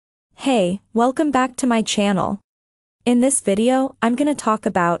Hey, welcome back to my channel. In this video, I'm gonna talk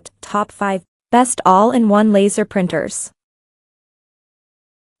about top 5 best all-in-one laser printers.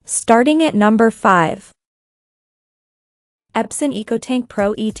 Starting at number 5. Epson EcoTank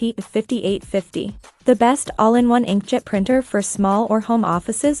Pro ET5850. The best all-in-one inkjet printer for small or home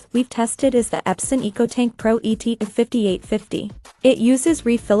offices we've tested is the Epson EcoTank Pro ET5850. It uses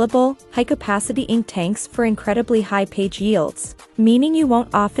refillable, high-capacity ink tanks for incredibly high page yields, meaning you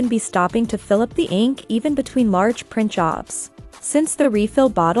won't often be stopping to fill up the ink even between large print jobs. Since the refill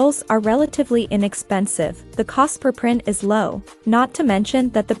bottles are relatively inexpensive, the cost per print is low, not to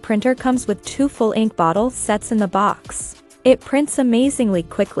mention that the printer comes with 2 full ink bottle sets in the box. It prints amazingly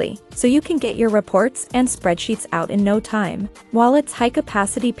quickly, so you can get your reports and spreadsheets out in no time, while its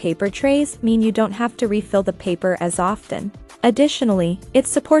high-capacity paper trays mean you don't have to refill the paper as often. Additionally, it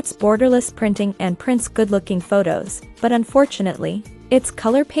supports borderless printing and prints good-looking photos, but unfortunately, its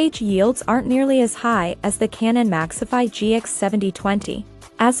color page yields aren't nearly as high as the Canon Maxify GX7020.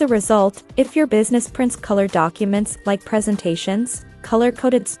 As a result, if your business prints color documents like presentations,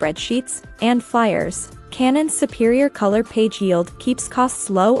 color-coded spreadsheets, and flyers, Canon's superior color page yield keeps costs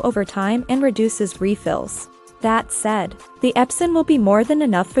low over time and reduces refills. That said, the Epson will be more than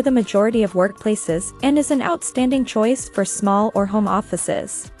enough for the majority of workplaces and is an outstanding choice for small or home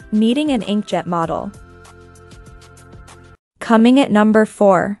offices needing an inkjet model. Coming at number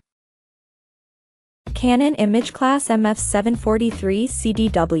 4. Canon imageCLASS MF743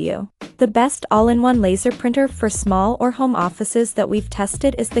 CDW. The best all-in-one laser printer for small or home offices that we've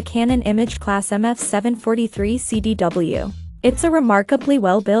tested is the Canon imageCLASS MF743 CDW. It's a remarkably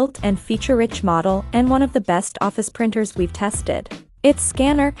well-built and feature-rich model and one of the best office printers we've tested. Its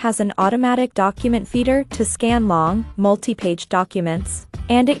scanner has an automatic document feeder to scan long, multi-page documents,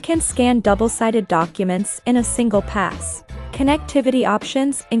 and it can scan double-sided documents in a single pass. Connectivity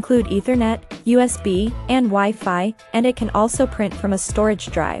options include Ethernet, USB, and Wi-Fi, and it can also print from a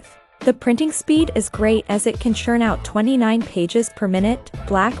storage drive. The printing speed is great as it can churn out 29 pages per minute,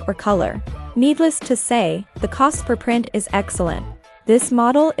 black or color. Needless to say, the cost per print is excellent. This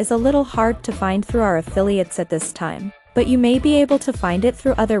model is a little hard to find through our affiliates at this time, but you may be able to find it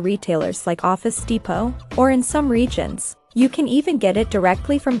through other retailers like Office Depot, or in some regions, you can even get it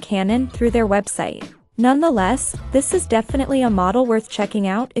directly from Canon through their website. Nonetheless, this is definitely a model worth checking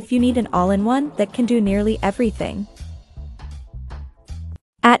out if you need an all-in-one that can do nearly everything.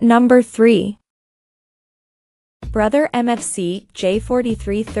 At number 3. Brother MFC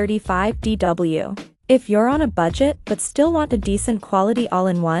J4335DW. If you're on a budget but still want a decent quality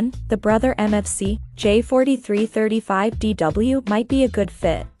all-in-one, the Brother MFC J4335DW might be a good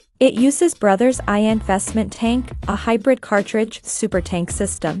fit. It uses Brother's investment tank, a hybrid cartridge super tank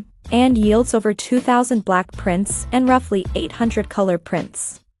system, and yields over 2,000 black prints and roughly 800 color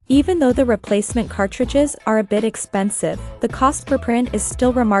prints. Even though the replacement cartridges are a bit expensive, the cost per print is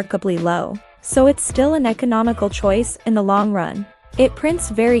still remarkably low, so it's still an economical choice in the long run. It prints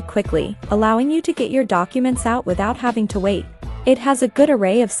very quickly, allowing you to get your documents out without having to wait. It has a good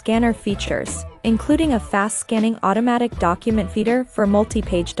array of scanner features, including a fast-scanning automatic document feeder for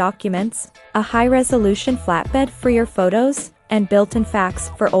multi-page documents, a high-resolution flatbed for your photos, and built-in fax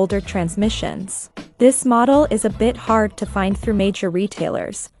for older transmissions. This model is a bit hard to find through major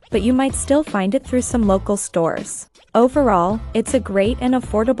retailers, but you might still find it through some local stores. Overall, it's a great and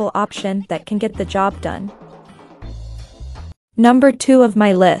affordable option that can get the job done. Number 2 of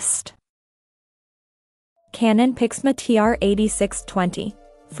my list. Canon PIXMA TR8620.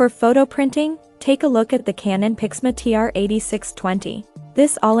 For photo printing, take a look at the Canon PIXMA TR8620.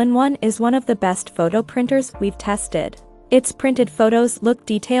 This all-in-one is one of the best photo printers we've tested. Its printed photos look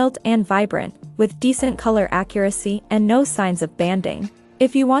detailed and vibrant, with decent color accuracy and no signs of banding.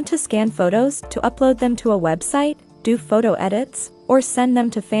 If you want to scan photos to upload them to a website, do photo edits, or send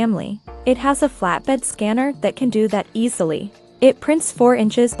them to family, it has a flatbed scanner that can do that easily. It prints 4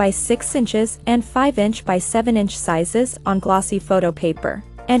 inches by 6 inches and 5 inch by 7 inch sizes on glossy photo paper.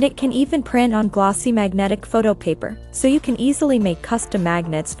 And it can even print on glossy magnetic photo paper, so you can easily make custom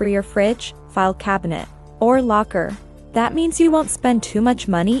magnets for your fridge, file cabinet, or locker. That means you won't spend too much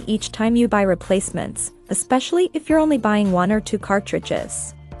money each time you buy replacements, especially if you're only buying 1 or 2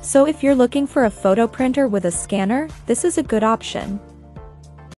 cartridges. So if you're looking for a photo printer with a scanner, this is a good option.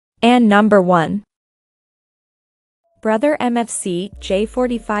 And number 1. Brother MFC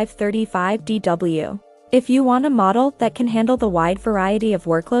J4535DW. If you want a model that can handle the wide variety of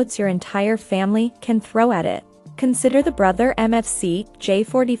workloads your entire family can throw at it, consider the Brother MFC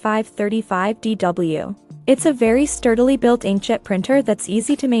J4535DW. It's a very sturdily built inkjet printer that's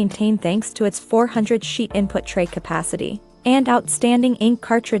easy to maintain thanks to its 400 sheet input tray capacity. and outstanding ink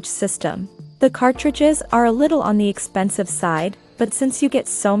cartridge system. The cartridges are a little on the expensive side, but since you get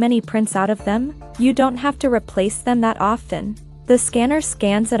so many prints out of them, you don't have to replace them that often. The scanner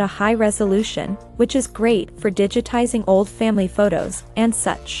scans at a high resolution, which is great for digitizing old family photos and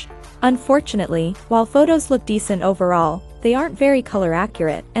such. Unfortunately, while photos look decent overall, they aren't very color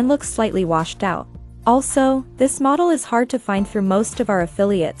accurate and look slightly washed out. Also, this model is hard to find through most of our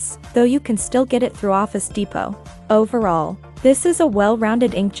affiliates, though you can still get it through Office Depot. Overall, this is a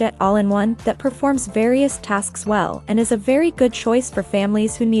well-rounded inkjet all-in-one that performs various tasks well and is a very good choice for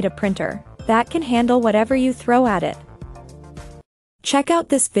families who need a printer that can handle whatever you throw at it. Check out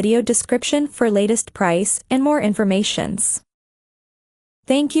this video description for latest price and more informations.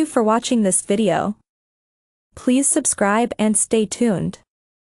 Thank you for watching this video. Please subscribe and stay tuned.